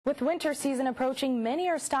With winter season approaching, many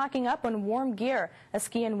are stocking up on warm gear. A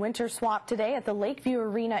ski and winter swap today at the Lakeview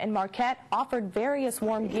Arena in Marquette offered various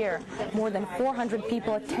warm gear. More than 400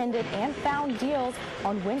 people attended and found deals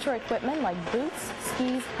on winter equipment like boots,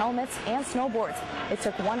 skis, helmets, and snowboards. It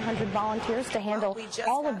took 100 volunteers to handle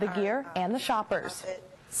all of the gear and the shoppers.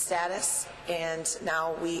 Status, and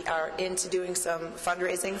now we are into doing some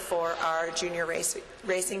fundraising for our junior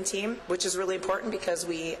racing team, which is really important because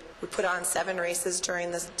we put on 7 races during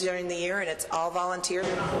the year, and it's all volunteer.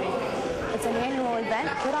 It's an annual event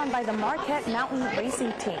put on by the Marquette Mountain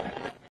Racing Team.